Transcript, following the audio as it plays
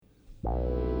Yo.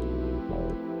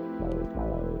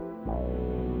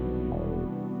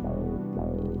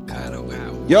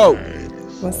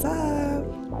 What's up?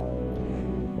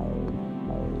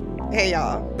 Hey,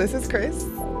 y'all. This is Chris.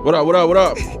 What up, what up, what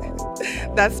up?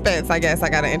 That's Spence. I guess I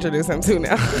got to introduce him too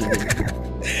now.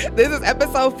 This is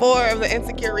episode 4 of the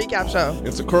Insecure Recap Show.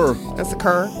 It's a cur. It's a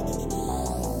cur.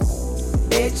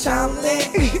 Bitch, I'm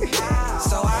lit.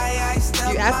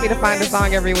 You ask me to find a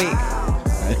song every week.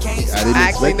 I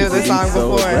actually knew the song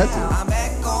before. Aggressive.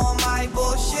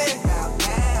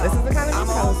 This is the kind of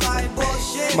music I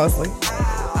listen to. Mostly.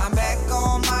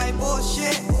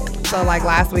 So like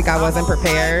last week I wasn't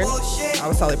prepared. I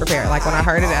was totally prepared. Like when I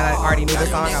heard it and I already knew the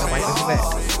song, I was like, this is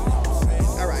it.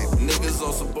 All right.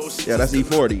 Yeah, that's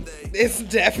E40. It's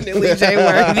definitely Jay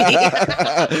Worthy.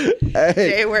 Hey,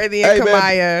 Jay Worthy and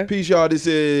Kamaya. Man, peace, y'all. This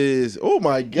is, oh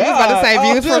my God. You was about to say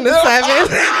views from the 7.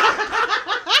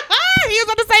 He was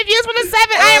about to say views from the 7.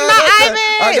 I am not Ivan.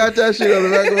 I got that shit on the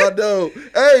back of my door.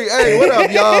 Hey, what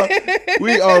up, y'all?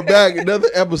 We are back. Another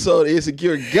episode of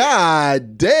Insecure.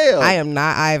 God damn. I am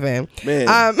not Ivan.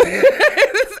 Man.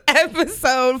 This is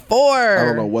episode 4. I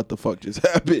don't know what the fuck just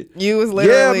happened. You was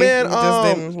literally man. just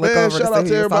didn't look Man, over shout to out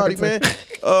see to who you was everybody,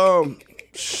 talking man.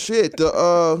 Shit,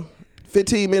 the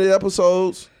 15-minute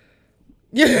episodes.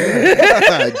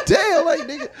 Yeah. Damn, like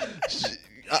nigga.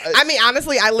 I mean,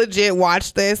 honestly, I legit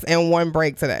watched this in one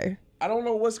break today. I don't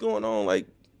know what's going on. Like,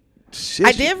 shit.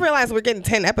 I did realize we're getting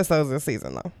 10 episodes this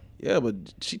season, though. Yeah, but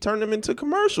she turned them into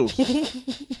commercials.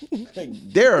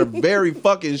 They're very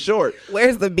fucking short.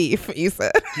 Where's the beef, you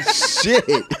said? Shit.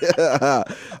 All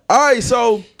right,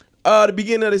 so the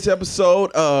beginning of this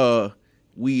episode,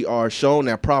 we are shown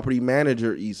that property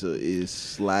manager Issa is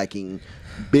slacking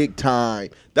big time.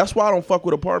 That's why I don't fuck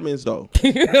with apartments though.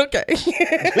 Okay.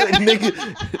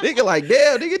 nigga like,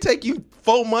 damn, nigga take you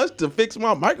 4 months to fix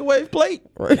my microwave plate?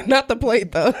 Not the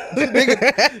plate though.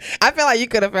 I feel like you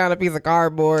could have found a piece of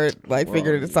cardboard, like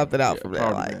figured something out from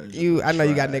there. Like I know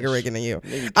you got nigga rigging in you.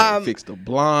 Nigga can't fix the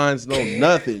blinds, no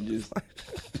nothing. Just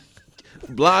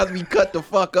blinds be cut the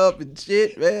fuck up and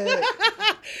shit, man.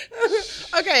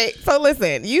 Okay, so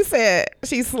listen, you said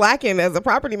she's slacking as a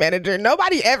property manager.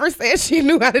 Nobody ever said she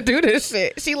knew how to do this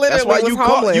shit. She literally was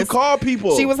homeless. You call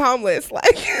people. She was homeless.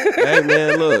 Like, hey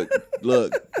man,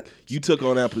 look, you took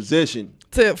on that position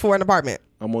for an apartment.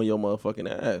 I'm on your motherfucking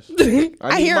ass.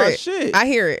 I hear it. Shit. I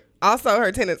hear it. Also,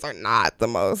 her tenants are not the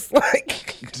most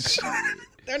like.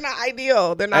 They're not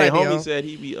ideal. They're not ideal. Homie said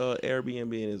he be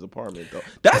Airbnb in his apartment though.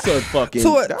 That's a fucking.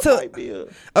 Might be a.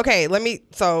 Okay,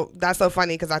 so that's so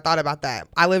funny because I thought about that.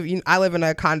 I live in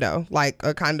a condo like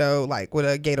with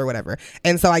a gate or whatever.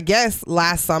 And so I guess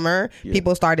last summer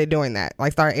people started doing that,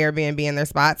 like started Airbnb in their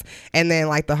spots, and then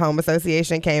like the home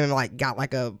association came and like got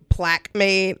like a plaque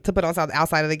made to put on the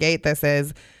outside of the gate that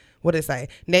says, what did it say?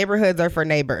 Neighborhoods are for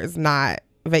neighbors, not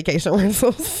vacation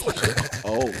rentals.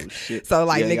 Oh shit! So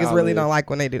like niggas really don't like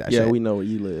when they do that. Yeah, shit. we know where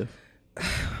you live.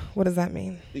 What does that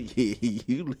mean?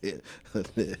 You live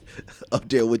up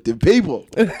there with the people.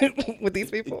 With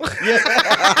these people?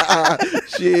 Yeah.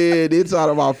 Shit, it's out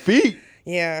of our feet.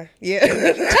 Yeah.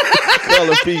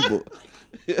 Color people.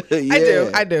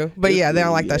 Yeah. I do. But yeah, they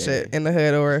don't like that shit in the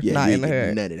hood or not in the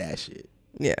hood. None of that shit.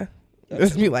 Yeah.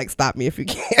 Just be like, stop me if you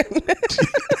can.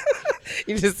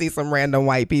 You just see some random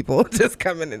white people just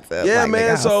coming into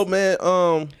man. So man,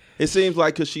 it seems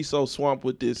like because she's so swamped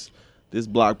with this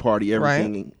block party,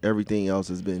 everything else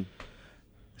has been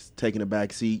taking a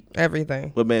back seat.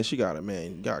 Everything. But man,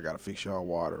 y'all gotta fix y'all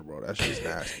water, bro. That shit's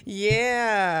nasty.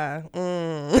 Yeah.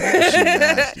 That shit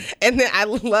nasty. And then I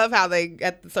love how they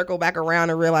got to circle back around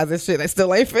and realize this shit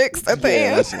still ain't fixed at the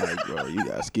end. That's like, bro, you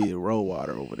got Skid Row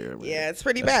water over there, man. Yeah, it's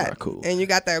pretty bad. Not cool. And you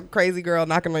got that crazy girl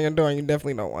knocking on your door, and you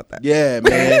definitely don't want that. Yeah,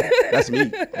 man. That's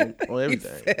me on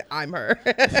everything. I'm her.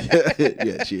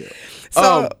 Yeah, chill.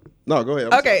 So. No, go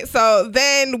ahead. Okay, so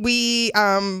then we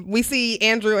see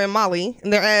Andrew and Molly,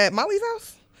 and they're at Molly's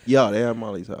house. Yeah, they're at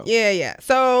Molly's house. Yeah.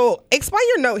 So explain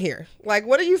your note here. Like,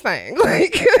 what are you saying?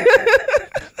 Like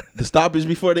the stoppage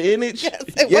before the endage. Yes,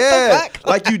 yeah, what the fuck?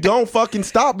 like you don't fucking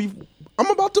stop. I'm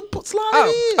about to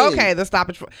slide it in. Okay, the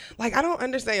stoppage. Like, I don't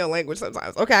understand your language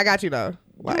sometimes. Okay, I got you though.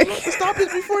 Like the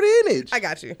stoppage before the endage. I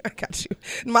got you.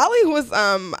 Molly was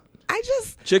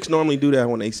chicks normally do that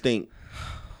when they stink.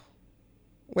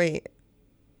 Wait.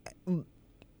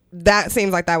 That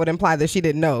seems like that would imply that she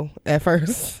didn't know at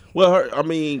first. Well,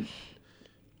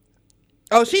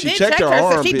 she did check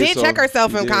herself. She did check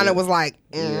herself and kind of was like,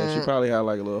 yeah, she probably had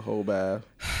like a little whole bath.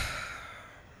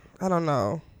 I don't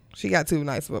know. She got too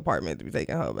nice of an apartment to be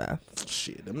taking a whole bath.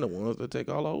 Shit, them the ones that take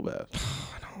all the whole bath.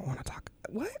 I don't want to talk.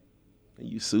 What?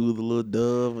 You soothe a little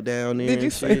dove down there. Did you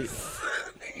and say?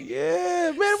 shit.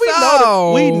 Yeah, man.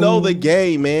 We know the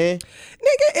game, man.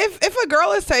 Nigga, if a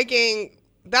girl is taking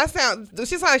she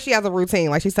sounds like she has a routine,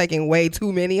 like she's taking way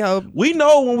too many. We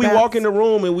know when we walk in the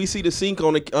room and we see the sink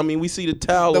on we see the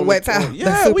towel, the wet towel, yeah,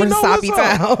 the super we know soppy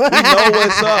towel. We know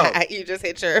what's up. You just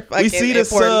hit your fucking. We see the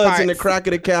suds parts in the crack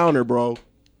of the counter, bro.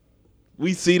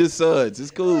 We see the suds.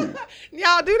 It's cool.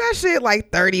 Y'all do that shit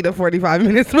like 30 to 45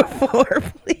 minutes before,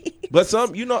 please. But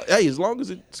hey, as long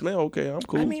as it smell okay, I'm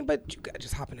cool. I mean, but you gotta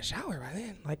just hop in the shower by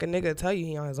then. Like a nigga tell you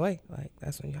he on his way. Like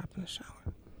that's when you hop in the shower.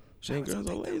 Shit, girls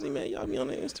are lazy, man. Y'all be on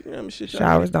the Instagram and shit.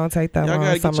 Showers don't take that long.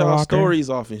 Y'all gotta get y'all stories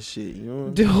off and shit. You know?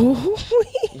 Do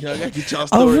we? Y'all gotta get y'all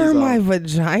stories over off. my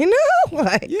vagina?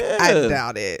 Like, yeah. I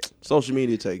doubt it. Social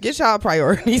media takes. Get y'all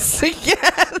priorities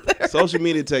together. Social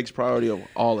media takes priority over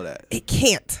all of that. It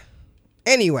can't.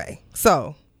 Anyway,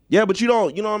 so. Yeah, but you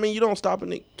don't. You know what I mean? You don't stop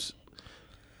it.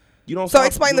 You don't. So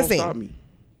explain the scene. Stop me.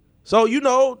 So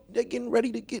they're getting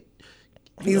ready to get.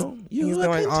 He's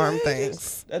doing arm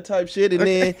things. That type shit. And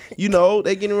then,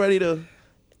 they getting ready to.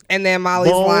 And then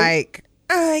Molly's like,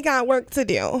 I got work to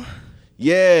do.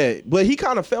 Yeah, but he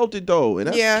kind of felt it though. And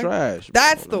that's trash.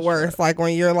 That's the worst. Trash. Like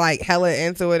when you're like hella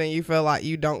into it and you feel like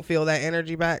you don't feel that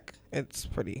energy back. It's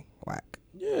pretty whack.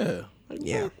 Yeah.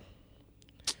 Yeah.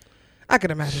 I could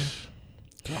imagine.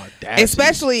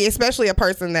 Audacity. Especially a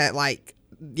person that like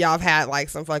y'all have had like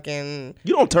some fucking.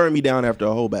 You don't turn me down after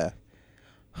a whole bath.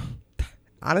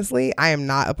 Honestly, I am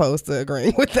not opposed to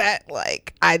agreeing with that.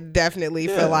 Like, I definitely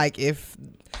feel like if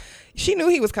she knew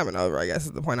he was coming over, I guess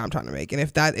is the point I'm trying to make. And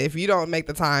if you don't make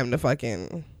the time to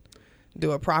fucking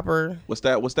do a proper,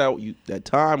 that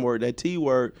time word, that T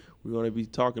word, we're gonna be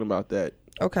talking about that.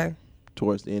 Okay.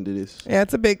 Towards the end of this. Yeah,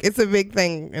 it's a big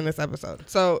thing in this episode.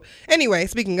 So anyway,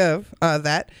 speaking of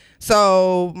that,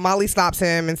 so Molly stops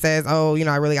him and says, "Oh,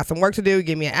 I really got some work to do.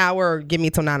 Give me an hour, or give me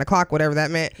till 9:00, whatever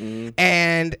that meant." Mm-hmm.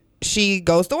 And she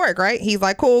goes to work, right? He's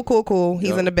like, cool.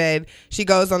 He's in the bed. She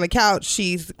goes on the couch.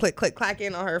 She's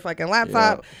clacking on her fucking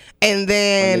laptop. And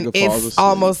then it's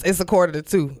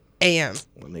 1:45 a.m.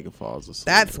 When nigga falls asleep.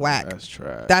 That's whack. That's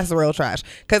trash. That's real trash.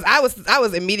 Cause I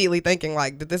was immediately thinking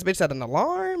like, did this bitch set an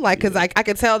alarm? Like, cause I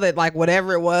could tell that like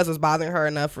whatever it was bothering her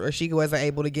enough, or she wasn't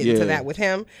able to get into that with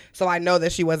him. So I know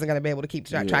that she wasn't gonna be able to keep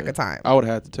track of time. I would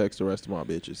have to text the rest of my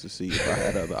bitches to see if I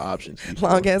had other options.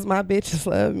 Long as my bitches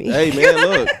love me. Hey man,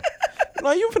 look.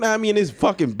 No, you finna have me in this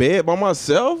fucking bed by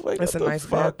myself. Like, it's a nice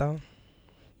bed though.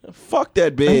 Fuck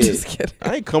that bed. I'm just kidding.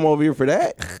 I ain't come over here for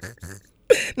that.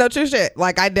 No, true shit.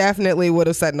 Like I definitely would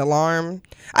have set an alarm.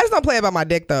 I just don't play about my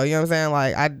dick though. You know what I'm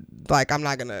saying? I'm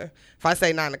not gonna. If I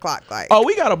say 9:00, like. Oh,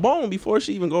 we got a bone before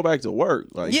she even go back to work.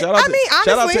 Like, yeah, honestly,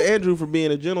 shout out to Andrew for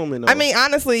being a gentleman. Though. I mean,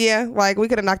 honestly, yeah. Like we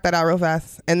could have knocked that out real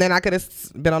fast, and then I could have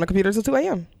been on the computer till 2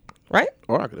 a.m. Right?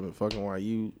 Or I could have been fucking while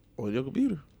you on your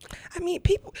computer. I mean,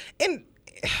 people in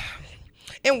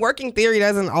working theory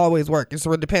doesn't always work. It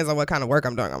sort of depends on what kind of work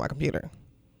I'm doing on my computer.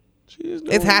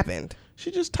 It's happened.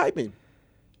 She's just typing.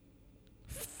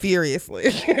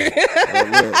 Furiously.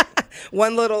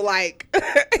 One little like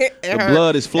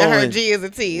blood is flowing. And her G is a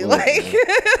T. Like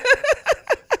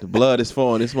the blood is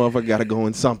flowing. This motherfucker gotta go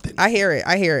in something. I hear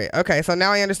it. Okay, so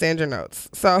now I understand your notes.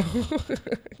 So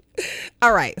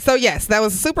all right. So yes, that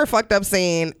was a super fucked up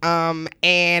scene.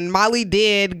 And Molly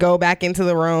did go back into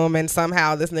the room and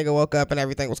somehow this nigga woke up and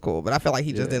everything was cool. But I feel like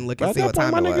he just didn't look and see what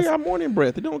time it was. My nigga got morning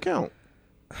breath. It don't count.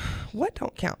 What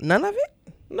don't count? None of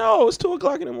it? No, it's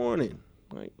 2:00 in the morning.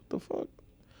 Like, what the fuck?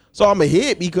 So I'm a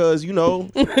hit because,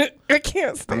 I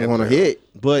can't stand I'm on a hit.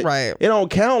 But right. It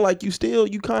don't count like you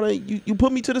kind of, you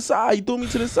put me to the side. You threw me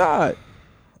to the side.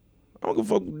 I don't give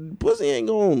a fuck. Pussy ain't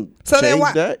gonna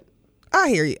change that. I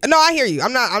hear you. No, I hear you.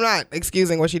 I'm not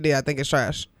excusing what she did. I think it's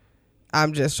trash.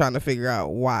 I'm just trying to figure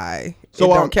out why it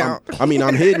don't count. I'm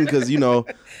hidden because,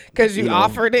 because you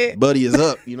offered it. Buddy is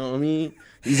up. You know what I mean?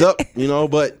 He's up,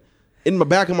 but in the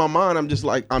back of my mind, I'm just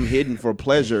like, I'm hidden for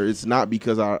pleasure. It's not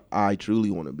because I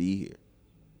truly want to be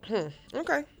here.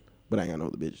 Okay. But I ain't got no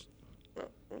other bitch.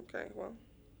 Okay, well.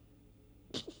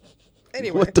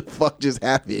 Anyway. What the fuck just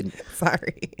happened?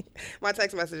 Sorry. My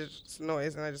text message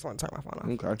noise and I just want to turn my phone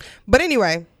off. Okay. But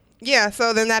anyway, yeah,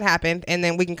 so then that happened. And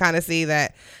then we can kind of see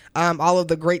that all of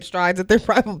the great strides that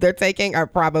they're taking are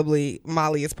probably,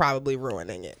 Molly is probably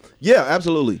ruining it. Yeah,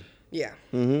 absolutely. Yeah.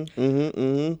 Then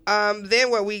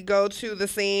where we go to the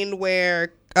scene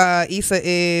where Issa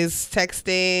is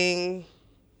texting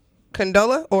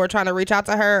Condola or trying to reach out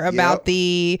to her about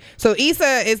so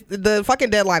Issa is the fucking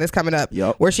deadline is coming up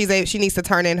where she needs to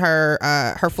turn in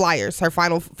her flyers, her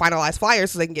finalized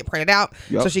flyers so they can get printed out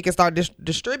so she can start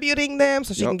distributing them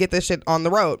so she can get this shit on the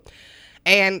road.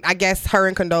 And I guess her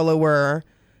and Condola were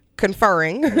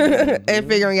conferring and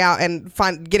figuring out and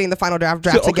getting the final draft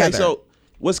together. So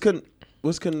was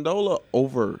Condola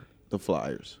over the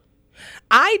Flyers?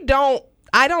 I don't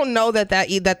know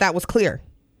that was clear.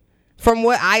 From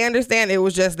what I understand, it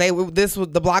was just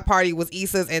the block party was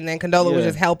Issa's, and then Condola was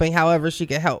just helping however she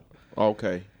could help.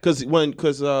 Okay, because when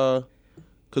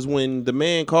the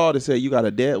man called and said you got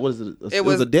a dead, what is it? It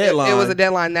was a deadline. It was a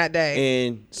deadline that day.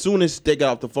 And soon as they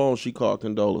got off the phone, she called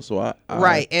Condola. So I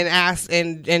right, and asked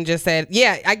and just said,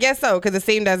 yeah, I guess so, because it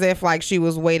seemed as if like she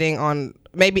was waiting on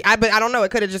but I don't know.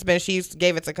 It could have just been she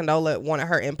gave it to Condola, wanted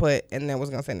her input, and then was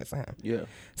gonna send it to him. Yeah.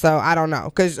 So I don't know,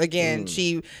 because again,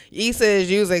 Issa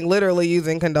is literally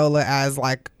using Condola as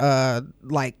like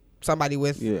somebody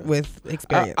with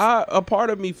experience. A part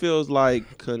of me feels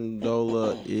like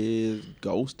Condola is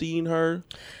ghosting her.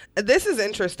 This is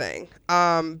interesting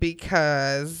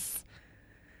because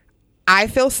I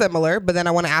feel similar, but then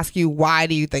I want to ask you, why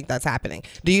do you think that's happening?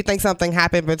 Do you think something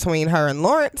happened between her and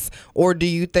Lawrence, or do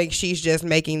you think she's just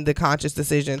making the conscious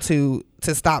decision to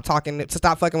stop fucking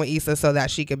with Issa so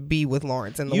that she could be with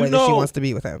Lawrence in the way that she wants to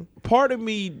be with him? Part of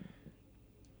me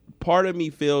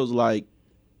feels like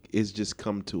it's just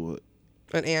come to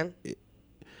an end.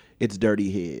 It's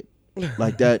dirty head.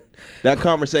 Like that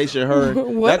conversation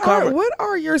what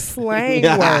are your slang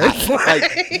words?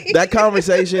 Like that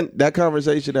conversation that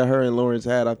her and Lawrence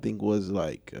had, I think was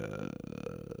like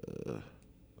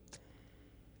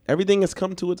everything has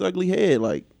come to its ugly head,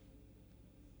 like.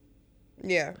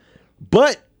 Yeah.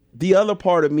 But the other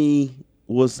part of me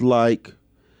was like,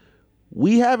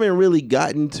 we haven't really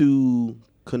gotten to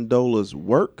Condola's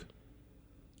work,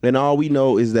 and all we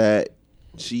know is that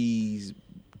she's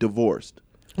divorced.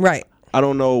 Right. I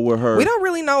don't know where her. We don't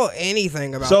really know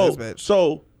anything about this bitch.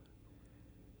 So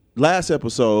last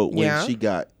episode when she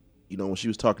got, when she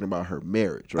was talking about her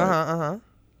marriage, right?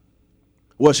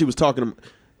 Well, she was talking.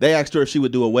 They asked her if she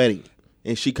would do a wedding,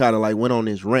 and she kind of like went on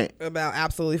this rant about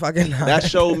absolutely fucking not. That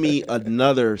showed me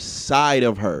another side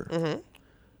of her. Mm-hmm.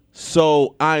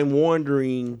 So I'm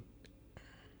wondering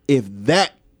if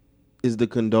that is the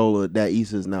Condola that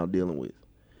Issa is now dealing with.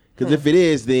 Because if it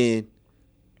is, then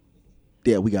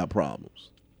yeah, we got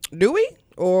problems. Do we?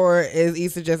 Or is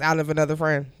Issa just out of another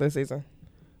friend this season?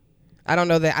 I don't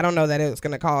know that it's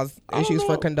going to cause issues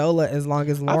for Condola as long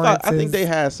as Lawrence I think they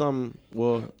had some.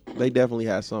 Well, they definitely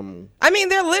had some. I mean,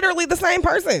 they're literally the same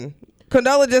person.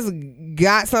 Condola just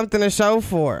got something to show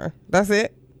for. That's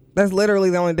it. That's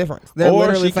literally the only difference. They're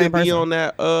literally the same person. Be on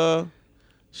that.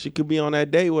 She could be on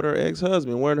that date with her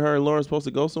ex-husband. Weren't her and Lawrence supposed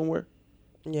to go somewhere?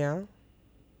 Yeah,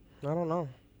 I don't know.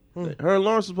 Her and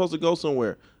Lawrence was supposed to go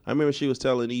somewhere. I remember she was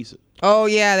telling Issa. Oh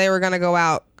yeah, they were gonna go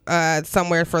out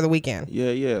somewhere for the weekend.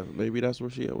 Yeah. Maybe that's where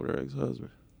she at with her ex-husband.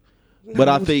 No, but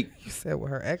I think you said with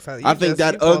her ex-husband. I think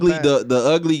that ugly, the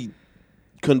ugly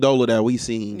Condola that we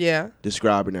seen,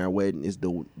 describing our wedding is the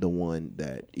one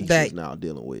that Issa's now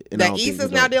dealing with. And that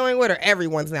Issa's now dealing with, or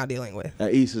everyone's now dealing with.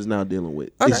 That Issa's now dealing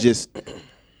with. Okay. It's just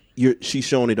she's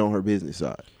showing it on her business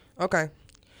side. Okay.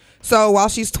 So while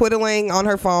she's twiddling on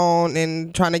her phone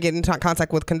and trying to get in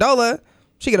contact with Condola,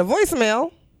 she get a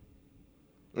voicemail.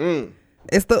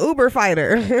 It's the Uber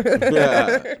fighter.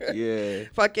 Yeah.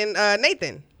 Fucking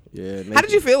Nathan. Yeah. Nathan. How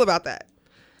did you feel about that?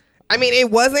 I mean, it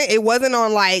wasn't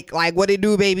on like what it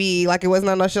do, baby. Like it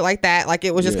wasn't on no shit like that. Like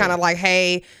it was just kind of like,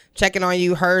 hey, checking on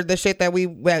you. Heard the shit that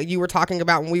you were talking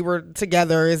about when we were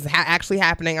together is actually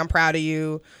happening. I'm proud of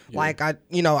you. Yeah. Like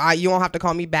you won't have to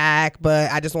call me back,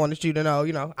 but I just wanted you to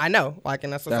know. I know. Like,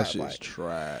 and that's what's that up. Shit's like.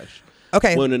 trash.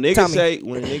 Okay. When a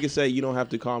nigga say you don't have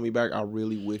to call me back, I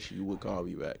really wish you would call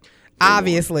me back.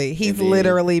 Obviously, he's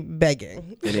literally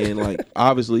begging. And then like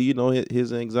obviously,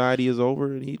 his anxiety is over,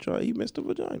 and he missed a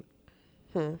vagina.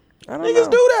 I don't Niggas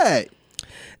do that.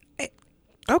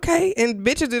 Okay, and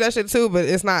bitches do that shit too, but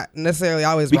it's not necessarily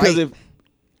always because right. If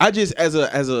I just as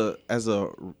a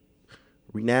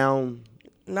renowned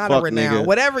not a renowned nigga.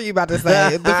 Whatever you about to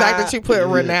say, the fact that you put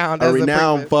renowned as a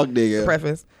renowned fuck nigga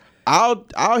preface. I'll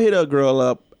hit a girl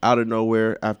up out of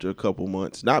nowhere after a couple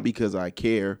months, not because I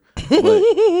care, but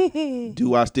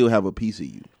do I still have a piece of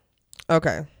you?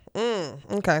 Okay.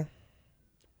 Okay.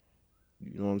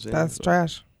 You know what I'm saying? That's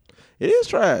trash. It is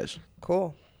trash.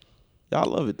 Cool. Y'all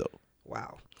love it though.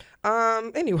 Wow.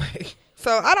 Anyway,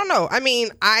 so I don't know. I mean,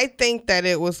 I think that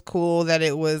it was cool that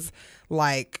it was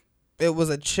like it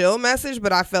was a chill message,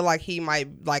 but I feel like he might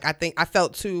I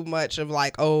felt too much of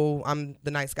like, oh, I'm the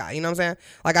nice guy. You know what I'm saying?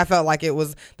 Like I felt like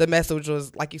the message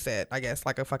was like you said, I guess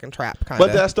like a fucking trap kind of.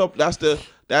 But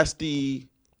that's the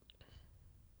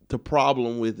the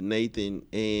problem with Nathan,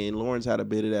 and Lawrence had a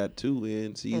bit of that too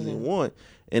in season 1.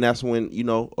 And that's when,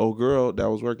 old girl that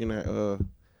was working at where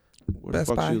Best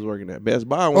the fuck Buy. she was working at Best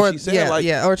Buy, when she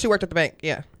said or she worked at the bank.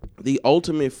 Yeah. The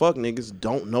ultimate fuck niggas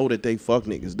don't know that they fuck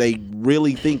niggas. They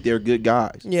really think they're good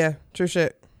guys. Yeah, true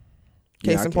shit.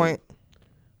 Case in point.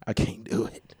 I can't do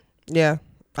it. Yeah,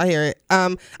 I hear it.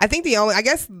 I think I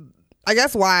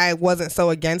guess why I wasn't so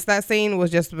against that scene was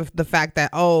just the fact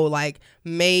that,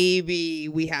 maybe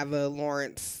we have a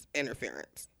Lawrence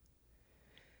interference.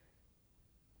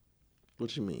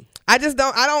 What you mean? I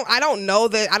don't know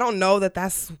that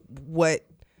that's what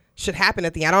should happen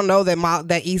at the end. I don't know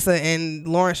that Issa and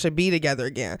Lawrence should be together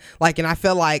again. And I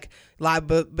feel like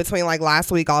between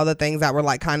last week, all the things that were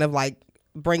kind of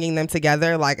bringing them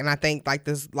together, and I think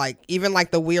this even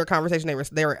the weird conversation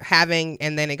they were having,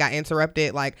 and then it got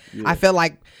interrupted. Yeah. I feel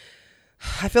like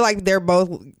they're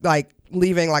both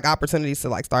leaving opportunities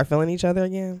to start feeling each other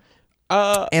again.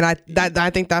 And I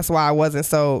think that's why I wasn't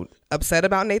so upset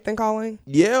about Nathan calling.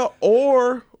 Yeah,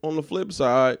 or on the flip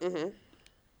side,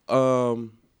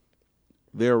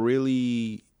 they're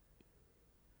really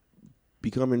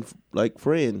becoming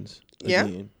friends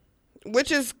again.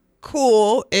 Which is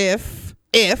cool if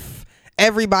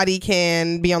everybody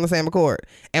can be on the same accord.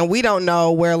 And we don't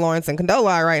know where Lawrence and Condola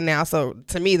are right now, so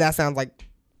to me that sounds like...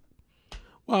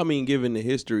 Well, I mean, given the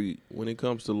history, when it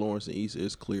comes to Lawrence and Issa,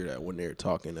 it's clear that when they're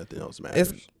talking, nothing else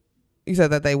matters. You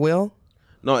said that they will?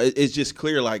 No, it's just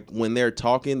clear, when they're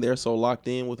talking, they're so locked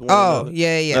in with one another. Oh,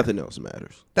 yeah. Nothing else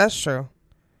matters. That's true.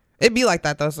 It'd be like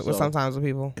that, though, sometimes with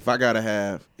people. If I gotta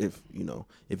have, if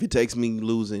it takes me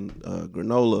losing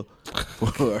granola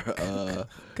for,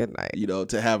 good night,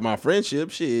 to have my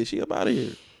friendship, shit, she up out of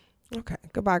here. Okay,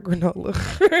 goodbye, granola.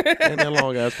 And that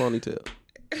long ass ponytail.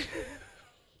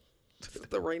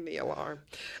 The ring the alarm.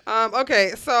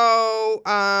 Okay, so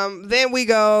then we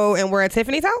go and we're at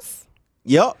Tiffany's house.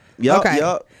 Yep. Okay.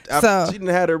 So she didn't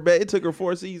have her baby. It took her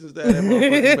 4 seasons to have that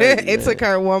motherfucking baby. It took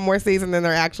her one more season than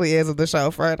there actually is of the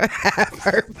show for her to have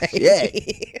her baby. Yeah.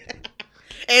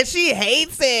 And she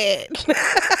hates it.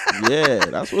 Yeah,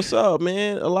 that's what's up,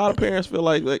 man. A lot of parents feel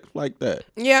like that.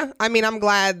 Yeah, I mean, I'm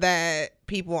glad that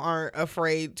people aren't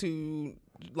afraid to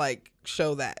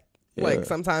show that. Yeah.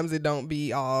 Sometimes it don't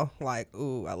be all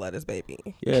ooh, I love this baby.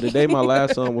 Yeah, the day my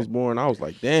last son was born, I was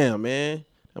like, damn, man.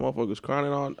 That motherfucker was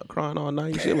crying all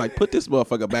night and shit. Put this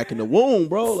motherfucker back in the womb,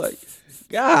 bro.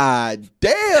 God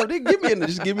damn.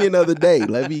 Just give me another day.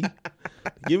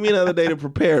 Give me another day to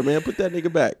prepare, man. Put that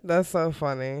nigga back. That's so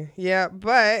funny. Yeah,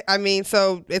 but I mean,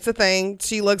 so it's a thing.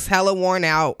 She looks hella worn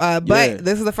out. But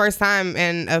this is the first time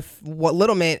in a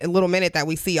little minute that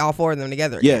we see all 4 of them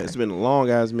together again. Yeah, it's been a long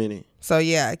ass minute. So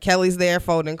yeah, Kelly's there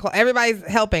folding clothes. Everybody's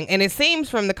helping, and it seems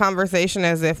from the conversation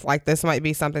as if this might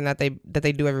be something that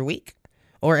they do every week.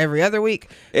 Or every other week,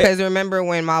 because remember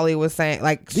when Molly was saying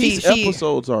these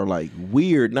episodes are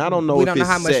weird, and I don't know. We don't know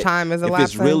how much time is elapsing. If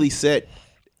it's really set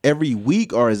every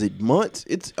week or is it months?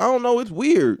 I don't know. It's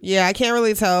weird. Yeah, I can't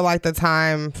really tell the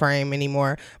time frame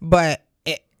anymore. But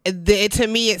it to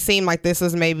me, it seemed like this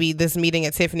was maybe this meeting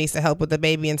at Tiffany's to help with the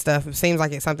baby and stuff. It seems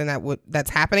like it's something that's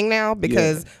happening now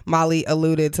because Molly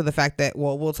alluded to the fact that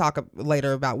we'll talk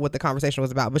later about what the conversation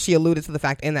was about, but she alluded to the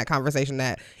fact in that conversation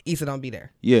that Issa don't be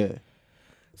there. Yeah.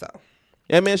 So,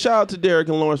 yeah, man, shout out to Derek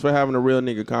and Lawrence for having a real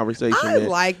nigga conversation. I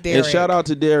like Derek. And shout out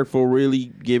to Derek for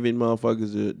really giving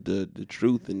motherfuckers the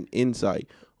truth and insight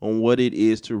on what it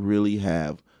is to really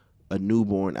have a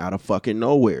newborn out of fucking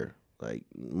nowhere.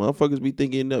 Motherfuckers be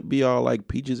thinking that be all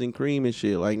peaches and cream and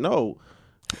shit. No.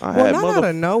 Not out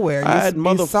of nowhere.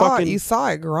 You saw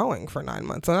it growing for 9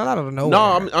 months, so not out of nowhere.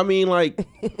 No, I mean,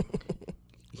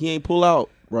 he ain't pull out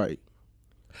right.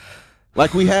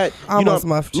 We had,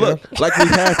 muffed you. Look, we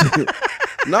had to.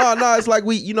 No, it's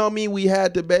we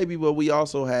had the baby, but we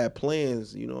also had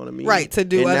plans, you know what I mean? Right, to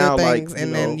do other things,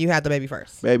 and then you had the baby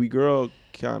first. Baby girl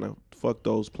kind of fucked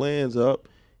those plans up.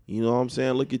 You know what I'm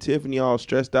saying? Look at Tiffany all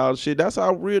stressed out and shit. That's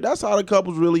how the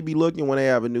couples really be looking when they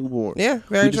have a newborn. Yeah,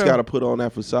 very true. We just got to put on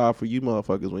that facade for you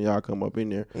motherfuckers when y'all come up in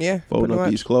there. Yeah, folding up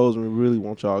these clothes and we really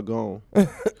want y'all gone.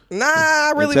 Nah,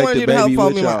 I really wanted you to help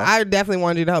fold me. I definitely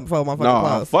wanted you to help fold my fucking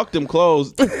clothes. Fuck them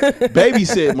clothes.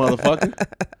 Babysit, motherfucker.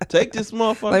 Take this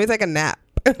motherfucker. Let me take a nap.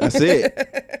 That's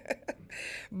it.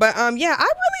 But yeah, I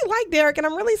really like Derek, and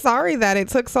I'm really sorry that it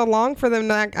took so long for them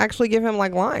to actually give him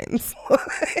lines.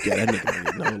 Yeah, that nigga don't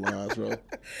get no lines, bro.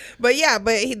 But yeah,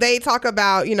 they talk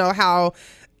about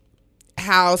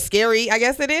how scary I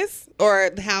guess it is,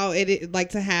 or how it is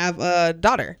to have a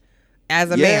daughter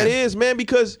as a man. Yeah, it is, man,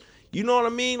 because you know what I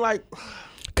mean.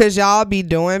 Cause y'all be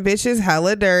doing bitches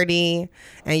hella dirty,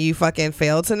 and you fucking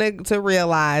fail to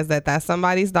realize that that's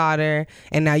somebody's daughter,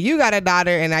 and now you got a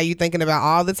daughter, and now you thinking about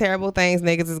all the terrible things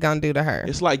niggas is gonna do to her.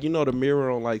 It's like, you know, the mirror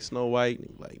on like Snow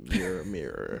White, like mirror,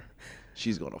 mirror,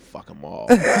 she's gonna fuck them all.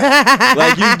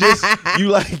 Like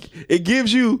it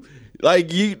gives you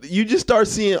like you just start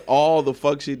seeing all the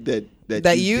fuck shit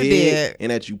that you did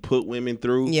and that you put women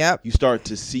through. Yep. You start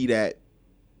to see that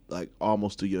like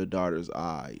almost through your daughter's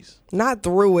eyes. Not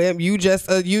through him. You just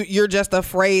you're just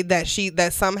afraid that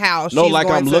somehow she's like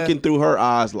going I'm looking through her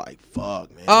eyes like,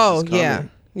 fuck, man. Oh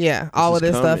yeah. All of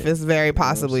this stuff is very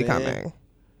possibly you know coming.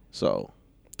 So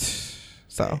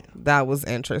damn. That was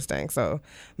interesting. So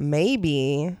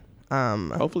maybe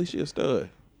hopefully she a stud.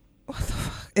 What the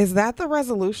fuck? Is that the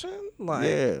resolution? Like,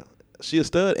 yeah. She a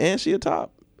stud and she a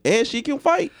top. And she can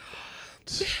fight.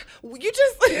 You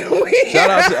just shout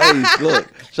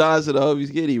out to the hubby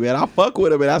Skinny, man. I fuck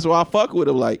with him, and that's why I fuck with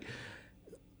him. Like,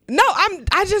 no,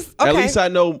 I just okay. At least I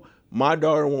know my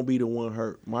daughter won't be the one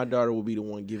hurt. My daughter will be the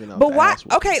one giving out. But why?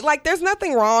 Okay, like there's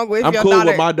nothing wrong with I'm your cool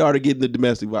daughter. with my daughter getting the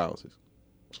domestic violence.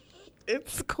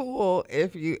 It's cool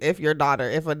if your daughter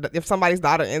if somebody's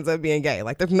daughter ends up being gay,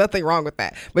 like there's nothing wrong with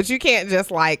that. But you can't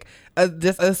just like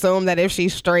just assume that if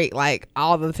she's straight, like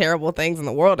all the terrible things in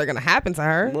the world are gonna happen to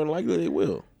her. More than likely they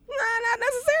will. Nah, not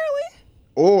necessarily.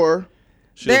 Or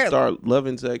she'll start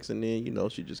loving sex and then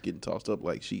she just getting tossed up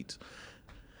like sheets.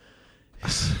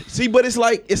 See, but it's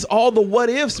like it's all the what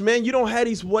ifs, man. You don't have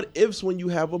these what ifs when you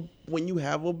have a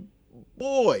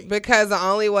boy. Because the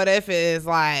only what if is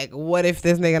like, what if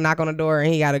this nigga knock on the door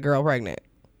and he got a girl pregnant?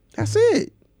 That's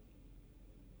it.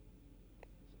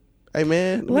 Hey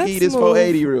man, let me eat this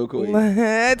 480 real quick.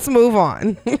 Let's move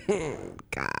on.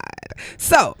 God.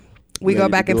 So we go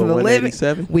back into the living.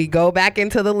 We go back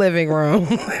into the living room,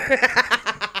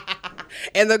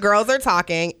 and the girls are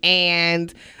talking,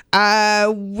 and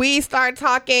we start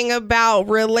talking about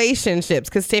relationships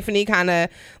because Tiffany kind of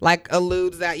like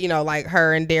alludes that like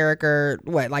her and Derek are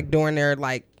doing their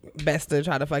like best to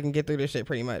try to fucking get through this shit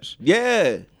pretty much.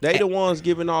 Yeah, they the ones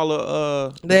giving all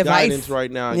the guidance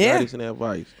right now. Yeah. Guidance and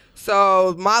advice.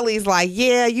 So Molly's like,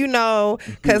 yeah,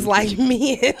 because like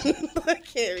me and I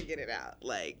can't even get it out,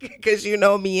 like, because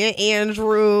me and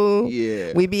Andrew,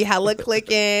 yeah, we be hella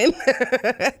clicking,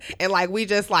 and like we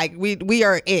just like we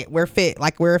are we're fit,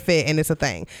 like we're fit, and it's a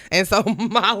thing. And so so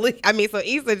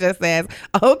Issa just says,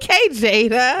 okay,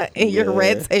 Jada, and your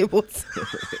red table.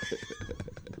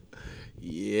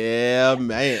 Yeah,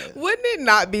 man. Wouldn't it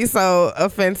not be so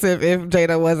offensive if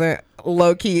Jada wasn't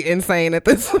low key insane at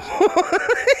this point?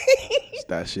 It's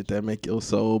that shit that make your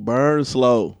soul burn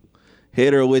slow.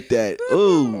 Hit her with that.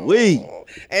 Ooh, wee.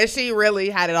 And she really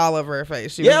had it all over her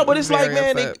face. But it's like,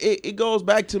 man, it goes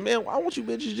back to, man, why won't you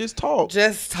bitches just talk?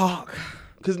 Just talk.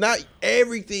 Because not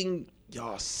everything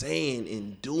y'all saying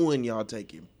and doing y'all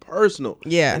taking personal.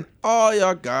 Yeah. And all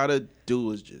y'all gotta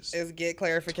do is get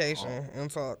clarification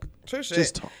and talk. True shit.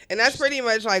 Just talk. And that's pretty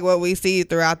much like what we see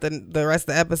throughout the rest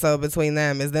of the episode between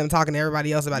them is them talking to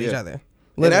everybody else about each other.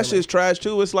 Literally. And that shit's trash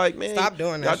too. It's like, man, stop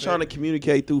doing that. Y'all trying to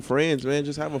communicate through friends, man.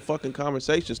 Just have a fucking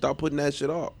conversation. Stop putting that shit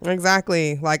off.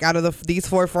 Exactly. Like out of these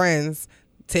four friends,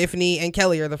 Tiffany and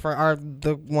Kelly are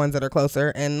the ones that are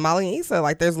closer, and Molly and Issa,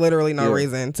 like there's literally no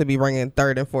reason to be bringing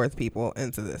third and fourth people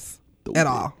into this at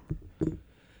all.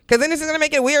 Because then it's just going to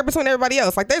make it weird between everybody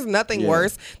else. Like, there's nothing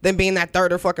worse than being that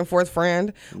third or fucking fourth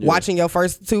friend, watching your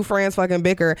first two friends fucking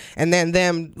bicker, and then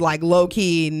them, like,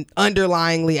 low-key,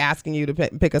 underlyingly asking you to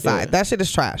pick a side. That shit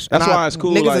is trash. That's why it's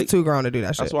cool. Niggas is too grown to do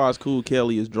that shit. That's why it's cool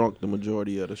Kelly is drunk the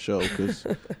majority of the show, because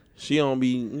she don't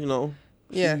be,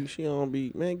 she don't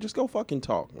be, man, just go fucking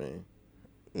talk, man.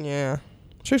 Yeah.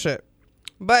 True shit.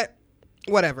 But,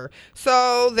 whatever.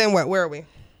 So, then what? Where are we?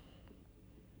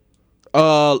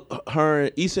 Her,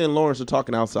 Issa and Lawrence are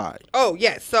talking outside. Oh,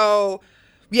 yeah. So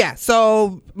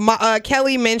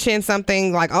Kelly mentioned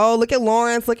something like, oh, look at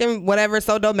Lawrence looking whatever,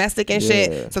 so domestic and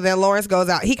shit. So then Lawrence goes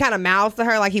out. He kind of mouths to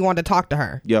her like he wanted to talk to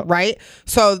her. Yeah. Right?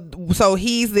 So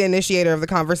he's the initiator of the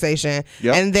conversation.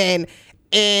 Yep. And then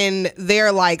in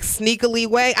their like sneakily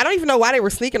way, I don't even know why they were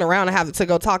sneaking around and have to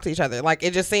go talk to each other. Like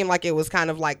it just seemed like it was kind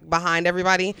of like behind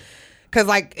everybody. Cause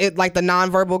like the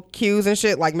nonverbal cues and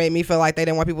shit like made me feel like they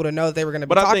didn't want people to know that they were gonna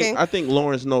be talking. I think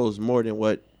Lawrence knows more than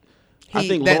what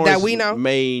Lawrence that we know.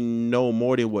 May know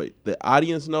more than what the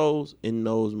audience knows and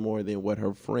knows more than what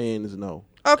her friends know.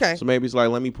 Okay. So maybe it's like,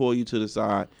 let me pull you to the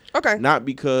side. Okay. Not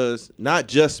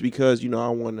just because I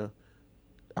want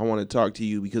to talk to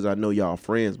you because I know y'all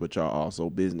friends, but y'all also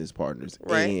business partners.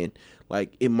 Right. And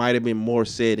like it might have been more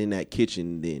said in that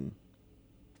kitchen than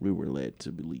we were led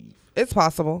to believe. It's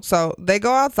possible. So they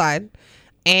go outside.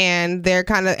 and they're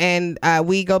kind of, and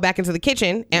we go back into the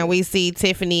kitchen and we see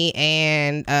Tiffany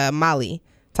and Molly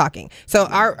talking. So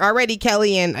already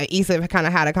Kelly and Issa have kind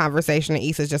of had a conversation, and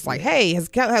Issa's just like, hey,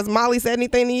 has Molly said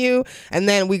anything to you? And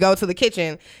then we go to the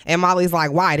kitchen and Molly's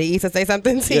like, why did Issa say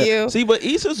something to you? See, but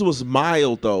Issa's was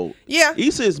mild though. Yeah,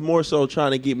 Issa is more so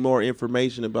trying to get more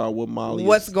information about what Molly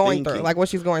what's is going thinking. through, like what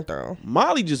she's going through.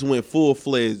 Molly just went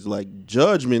full-fledged like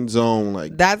judgment zone,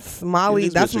 like that's Molly.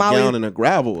 That's Molly down in the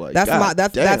gravel. Like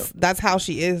that's how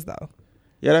she is though.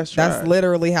 Yeah, that's trash. That's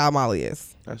literally how Molly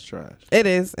is. That's trash. It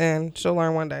is, and she'll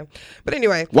learn one day. But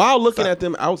anyway, while looking at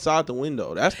them outside the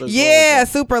window, that's the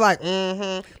super like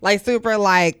like super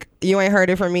like you ain't heard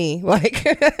it from me, like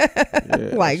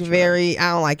like very.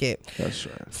 I don't like it. That's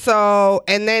trash. So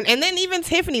and then even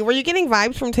Tiffany, were you getting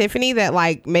vibes from Tiffany that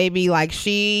like maybe like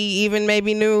she even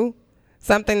maybe knew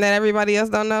something that everybody else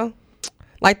don't know?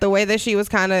 Like the way that she was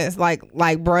kind of like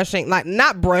brushing, like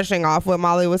not brushing off what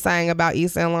Molly was saying about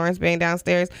Issa and Lawrence being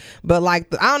downstairs, but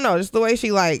like I don't know, just the way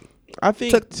she like I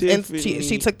think took Tiffany,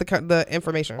 she took the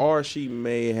information, or she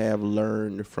may have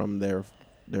learned from their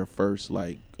first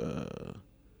like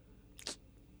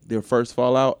their first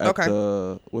fallout at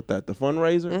the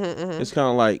fundraiser. It's kind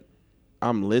of like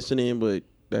I'm listening, but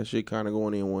that shit kind of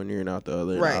going in one ear and out the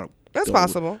other. Right. That's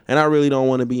possible. And I really don't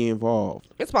want to be involved.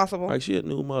 It's possible. Like, she a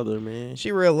new mother, man.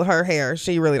 Her hair.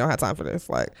 She really don't have time for this.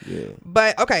 Like, yeah.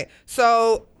 But okay,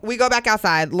 so we go back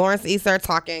outside. Lawrence and Issa are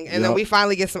talking, and then we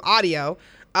finally get some audio.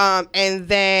 And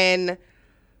then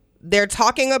they're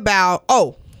talking about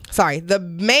the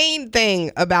main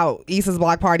thing about Issa's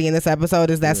block party in this episode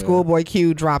is that Schoolboy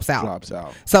Q drops out.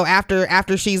 So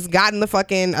after she's gotten the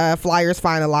fucking flyers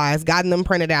finalized, gotten them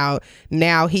printed out,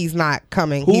 now he's not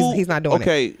coming. He's not doing it.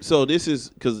 Okay, so this is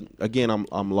because again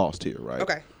I'm lost here, right?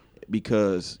 Okay.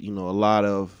 Because a lot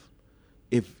of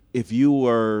if you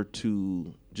were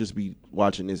to just be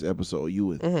watching this episode, you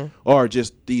would or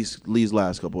just these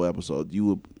last couple episodes, you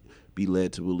would be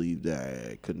led to believe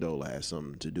that Condola has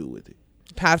something to do with it.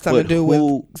 Have something to do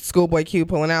with Schoolboy Q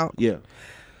pulling out. Yeah.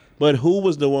 But who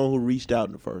was the one who reached out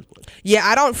in the first place?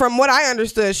 Yeah, from what I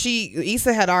understood,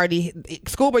 Issa had already,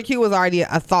 Schoolboy Q was already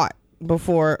a thought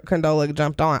before Condola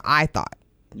jumped on, I thought.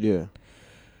 Yeah.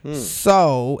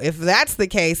 So if that's the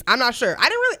case, I'm not sure. I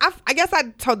didn't really, I guess I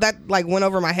told that like went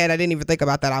over my head. I didn't even think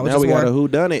about that. I was now just we got a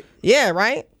whodunit. Yeah,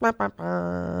 right?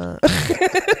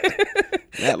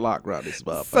 That lock round is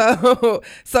up.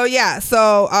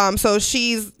 So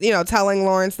she's, telling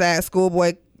Lawrence that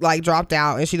Schoolboy like dropped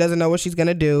out and she doesn't know what she's going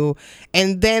to do.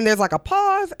 And then there's like a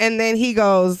pause and then he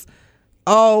goes,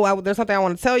 there's something I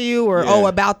want to tell you, or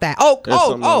about that.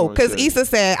 Because Issa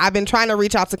said I've been trying to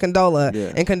reach out to Condola,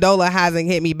 and Condola hasn't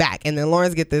hit me back. And then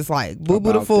Lawrence get this like boo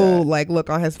boo the fool like look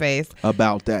on his face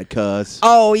about that, cuz.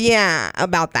 Oh yeah,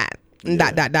 about that.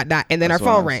 Yeah. Dot. And then her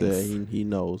phone rings. He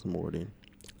knows more than.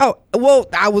 Oh well,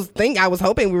 I was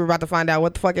hoping we were about to find out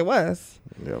what the fuck it was.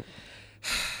 Yep.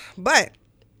 But.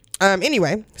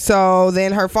 Anyway, so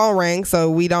then her phone rang, so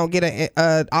we don't get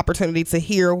an opportunity to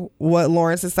hear what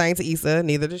Lawrence is saying to Issa.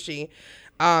 Neither does she.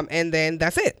 And then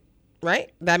that's it,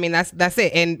 right? I mean, that's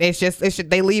it. And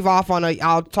they leave off on we'll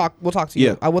talk to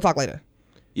you. We'll talk later.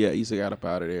 Yeah, Issa got up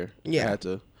out of there. Yeah.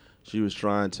 She was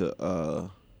trying to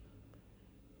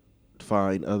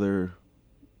find other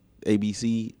B,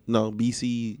 C,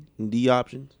 and D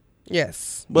options.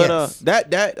 Yes. But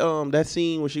that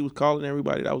scene where she was calling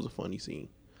everybody, that was a funny scene.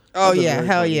 Oh yeah,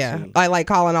 hell yeah! Scene. I like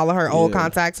calling all of her old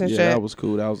contacts and shit. Yeah, that was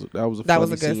cool. That was a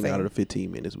funny scene out of the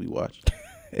 15 minutes we watched.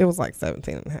 It was like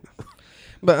 17 and a half.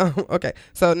 But okay,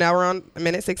 so now we're on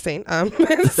minute 16. So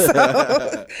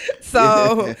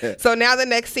now the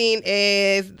next scene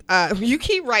is you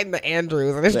keep writing the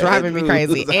Andrews and it's driving me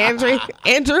crazy. Andrew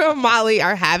and Molly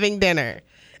are having dinner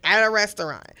at a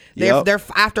restaurant. They're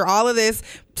after all of this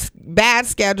bad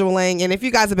scheduling, and if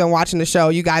you guys have been watching the show,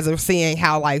 you guys are seeing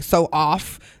how like so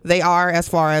off they are as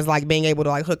far as like being able to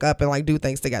like hook up and like do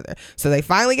things together. So they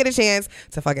finally get a chance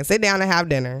to fucking sit down and have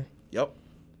dinner. Yep.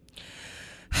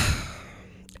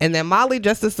 And then Molly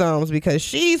just assumes because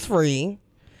she's free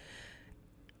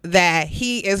that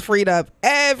he is freed up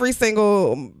every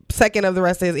single second of the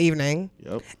rest of his evening.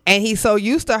 Yep. And he's so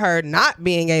used to her not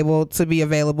being able to be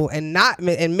available and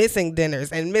missing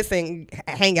dinners and missing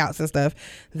hangouts and stuff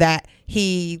that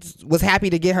he was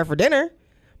happy to get her for dinner,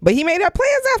 but he made up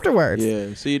plans afterwards.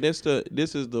 Yeah. See, this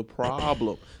is the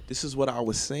problem. This is what I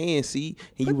was saying. See,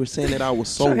 and you were saying that I was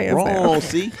so wrong.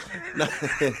 See,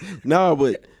 no,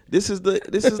 but this is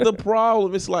the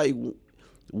problem. It's like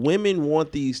women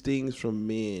want these things from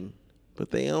men, but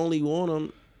they only want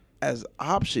them as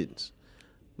options.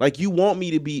 Like, you want me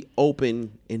to be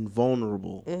open and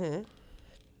vulnerable. Mm-hmm.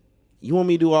 You want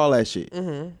me to do all that shit.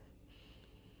 Mm-hmm.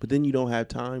 But then you don't have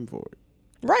time for it.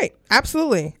 Right.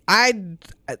 Absolutely.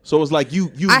 So it's like you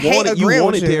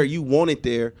want it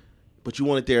there, but you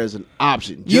want it there as an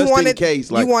option. Just in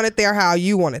case. Like, you want it there how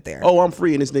you want it there. Oh, I'm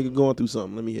free and this nigga going through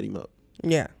something. Let me hit him up.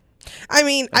 Yeah. I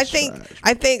mean, I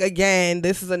think again,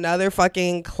 this is another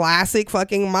fucking classic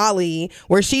fucking Molly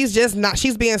where she's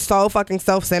being so fucking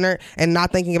self-centered and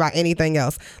not thinking about anything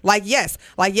else. Like, yes,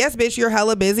 bitch, you're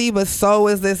hella busy, but so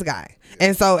is this guy.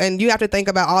 And you have to think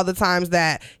about all the times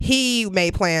that he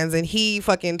made plans and he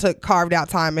fucking carved out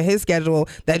time in his schedule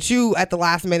that you at the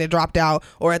last minute dropped out,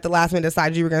 or at the last minute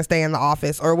decided you were going to stay in the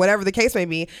office, or whatever the case may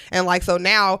be. And like, so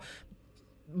now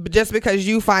just because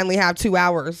you finally have 2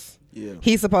 hours,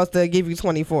 he's supposed to give you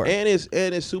 24. And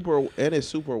it's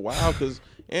super wild because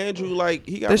Andrew, like,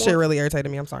 he got this shit really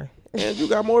irritated me. I'm sorry. Andrew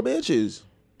got more bitches.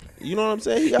 You know what I'm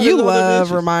saying? You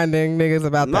love reminding niggas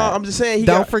about that. No, I'm just saying.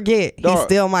 Don't forget, he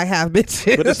still might have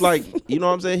bitches. But it's like, you know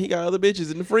what I'm saying? He got other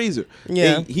bitches in the freezer.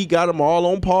 Yeah. He got them all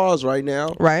on pause right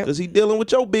now. Right. Because he dealing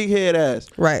with your big head ass.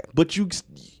 Right. But you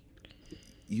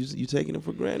taking it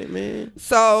for granted, man.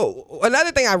 So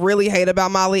another thing I really hate about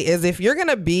Molly is if you're going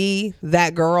to be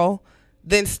that girl,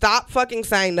 then stop fucking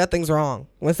saying nothing's wrong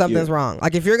when something's wrong.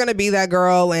 Like, if you're gonna be that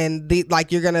girl and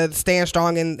you're gonna stand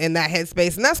strong in that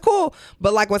headspace, and that's cool.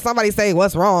 But like, when somebody say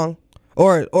what's wrong,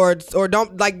 or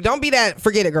don't be that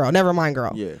forget it girl, never mind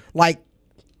girl. Yeah. Like,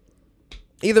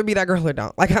 either be that girl or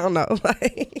don't. Like, I don't know.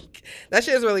 Like, that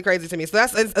shit is really crazy to me. So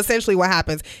that's essentially what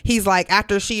happens. He's like,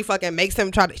 after she fucking makes him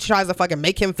tries to fucking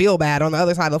make him feel bad on the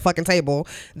other side of the fucking table,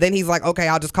 then he's like, okay,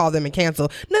 I'll just call them and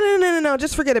cancel. No,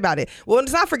 just forget about it. Well,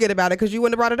 it's not forget about it because you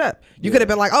wouldn't have brought it up. You could have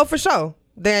been like, oh, for sure.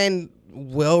 Then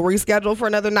we'll reschedule for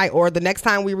another night, or the next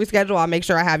time we reschedule, I'll make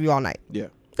sure I have you all night. Yeah.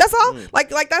 That's all. Like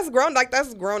that's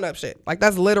grown up shit. Like,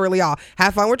 that's literally all.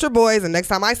 Have fun with your boys, and next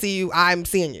time I see you, I'm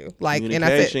seeing you. Like, and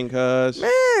that's it. Cause man,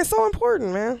 it's so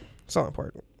important, man. So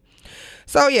important.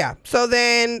 So yeah. So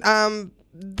then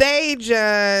they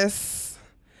just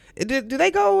do they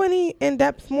go any in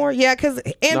depth more? Yeah, because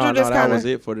Andrew just kind of, that was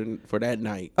it for that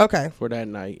night. Okay. For that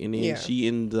night, and then she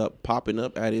ended up popping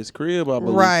up at his crib, I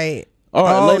believe. Right. All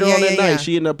right. Later on that night,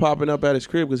 she ended up popping up at his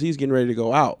crib because he's getting ready to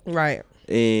go out. Right.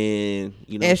 And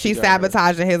and she's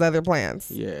sabotaging his other plans.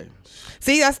 Yeah.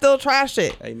 See, that's still trash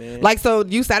shit. Hey, man. Like, so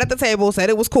you sat at the table, said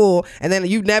it was cool, and then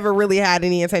you never really had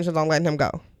any intentions on letting him go.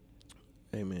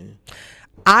 Hey, man.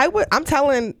 I'm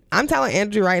telling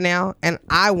Andrew right now, and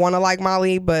I want to like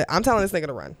Molly, but I'm telling this nigga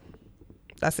to run.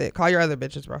 That's it. Call your other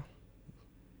bitches, bro.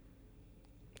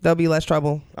 There'll be less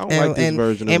trouble. I don't like this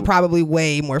version and probably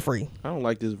way more free. I don't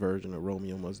like this version of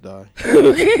Romeo Must Die. I don't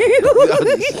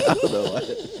know why.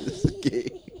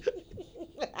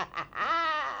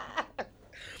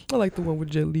 I like the one with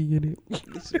Jet Li in it.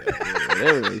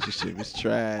 That relationship is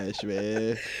trash,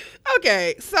 man.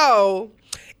 Okay, so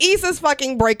Issa's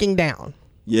fucking breaking down.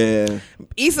 Yeah.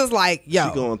 Issa's like, yo.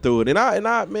 She going through it. And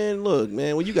I, man, look,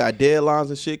 man, when you got deadlines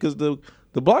and shit, because the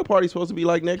block party's supposed to be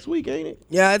like next week, ain't it?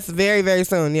 Yeah, it's very, very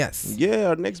soon, yes.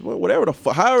 Yeah, next month, whatever the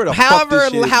fuck, however this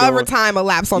shit is however going. time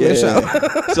elapsed on this show.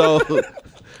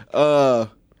 So,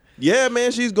 yeah,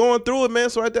 man, she's going through it, man.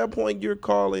 So at that point, you're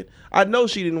calling. I know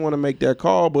she didn't want to make that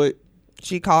call, but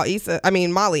she called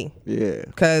Molly. Yeah.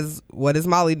 Because what is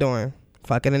Molly doing?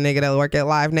 Fucking a nigga that work at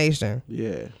Live Nation.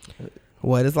 Yeah.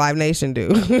 What does Live Nation do?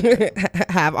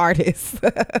 Have artists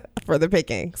for the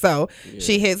picking. So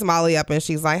she hits Molly up and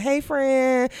she's like, hey,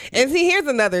 friend. And see, here's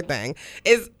another thing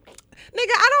is,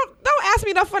 nigga, don't ask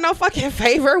me for no fucking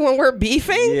favor when we're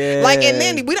beefing. Yeah. Like, and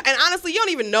then and honestly, you don't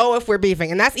even know if we're beefing,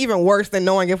 and that's even worse than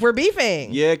knowing if we're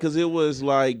beefing. Yeah, because it was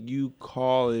like you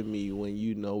calling me when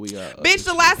you know we got. Bitch,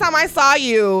 the last time I saw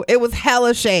you, it was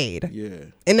hella shade. Yeah.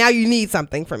 And now you need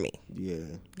something from me. Yeah.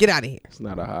 Get out of here. It's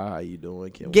not a hi, how you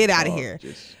doing? Get out of here.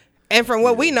 And from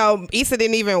what we know, Issa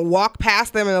didn't even walk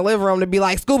past them in the living room to be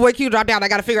like, Schoolboy Q dropped out. I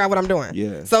got to figure out what I'm doing.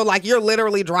 Yeah. So, like, you're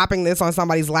literally dropping this on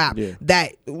somebody's lap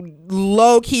that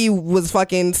low-key was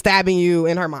fucking stabbing you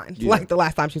in her mind, like the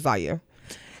last time she saw you.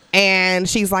 And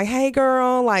she's like, hey,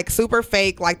 girl, like, super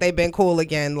fake, like, they've been cool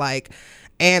again, like,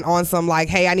 and on some, like,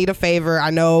 hey, I need a favor. I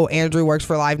know Andrew works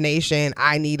for Live Nation.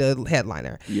 I need a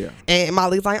headliner. Yeah. And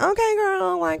Molly's like, okay,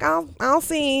 girl, like, I'll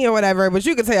see or whatever. But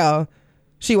you could tell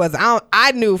she wasn't.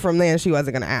 I knew from then she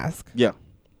wasn't gonna ask. Yeah,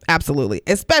 absolutely.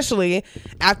 Especially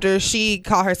after she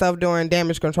caught herself doing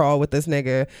damage control with this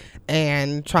nigga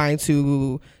and she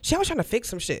was trying to fix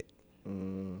some shit. I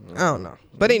don't know,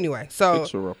 but anyway, so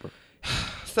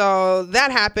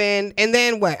that happened, and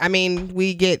then what? I mean,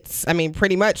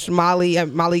 pretty much Molly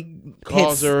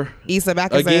calls her Issa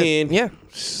back again. Yeah,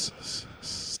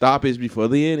 stoppage before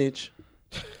the image.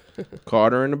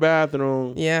 caught her in the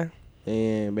bathroom. Yeah.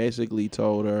 And basically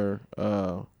told her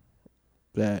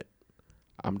that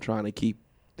I'm trying to keep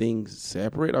things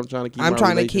separate. I'm trying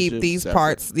to keep these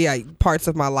separate. parts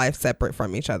of my life separate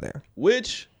from each other.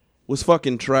 Which was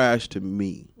fucking trash to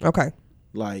me. Okay.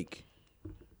 Like,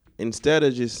 instead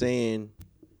of just saying,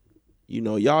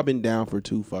 y'all been down for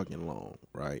too fucking long,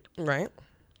 right? Right.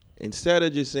 Instead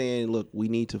of just saying, look, we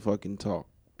need to fucking talk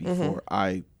before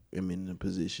I am in a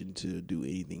position to do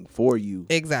anything for you.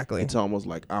 Exactly. It's almost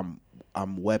like I'm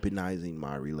weaponizing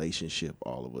my relationship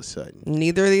all of a sudden.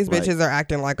 Neither of these bitches are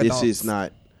acting like adults. This is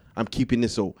not. I'm keeping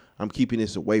this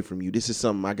away from you. This is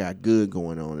something I got good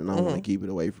going on, and I want to keep it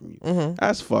away from you.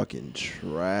 That's fucking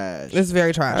trash. It's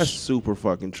very trash. That's super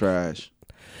fucking trash.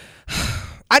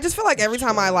 I just feel like every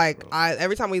time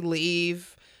every time we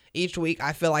leave each week,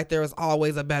 I feel like there was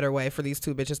always a better way for these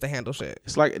two bitches to handle shit.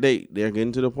 It's like they're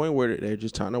getting to the point where they're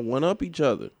just trying to one up each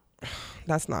other.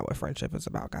 That's not what friendship is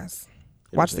about, guys.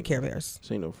 Watch the Care Bears.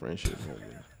 This ain't no friendship,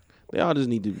 homie. They all just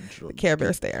need to be drunk. The Care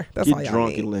Bears there. That's all y'all Get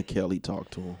drunk need. and let Kelly talk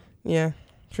to him. Yeah,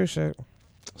 true shit.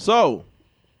 So,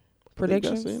 predictions.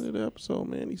 I think that's the end of the episode,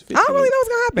 man. I don't really know what's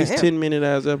gonna happen. These 10-minute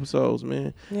ass episodes,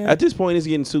 man. Yeah. At this point, it's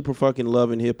getting super fucking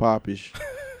love and hip hop-ish.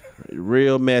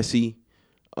 Real messy.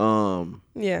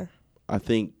 Yeah. I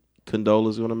think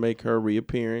Condola's gonna make her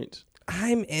reappearance.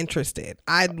 I'm interested.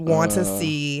 I'd want to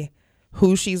see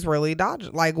who she's really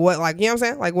dodging. Like what? Like, you know what I'm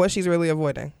saying? Like what she's really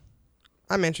avoiding.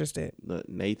 I'm interested.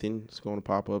 Nathan's gonna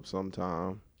pop up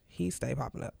sometime. He stay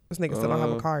popping up. This nigga still don't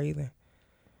have a car either.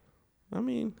 I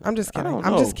mean, I'm just kidding.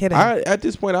 I'm just kidding. At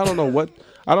this point, I don't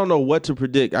know what to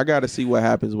predict. I got to see what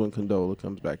happens when Condola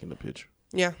comes back in the picture.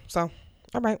 Yeah. So,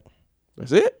 all right.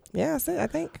 That's it. Yeah, that's it. I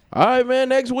think. All right, man.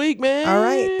 Next week, man. All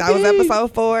right. That was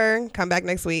episode 4. Come back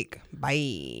next week.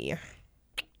 Bye.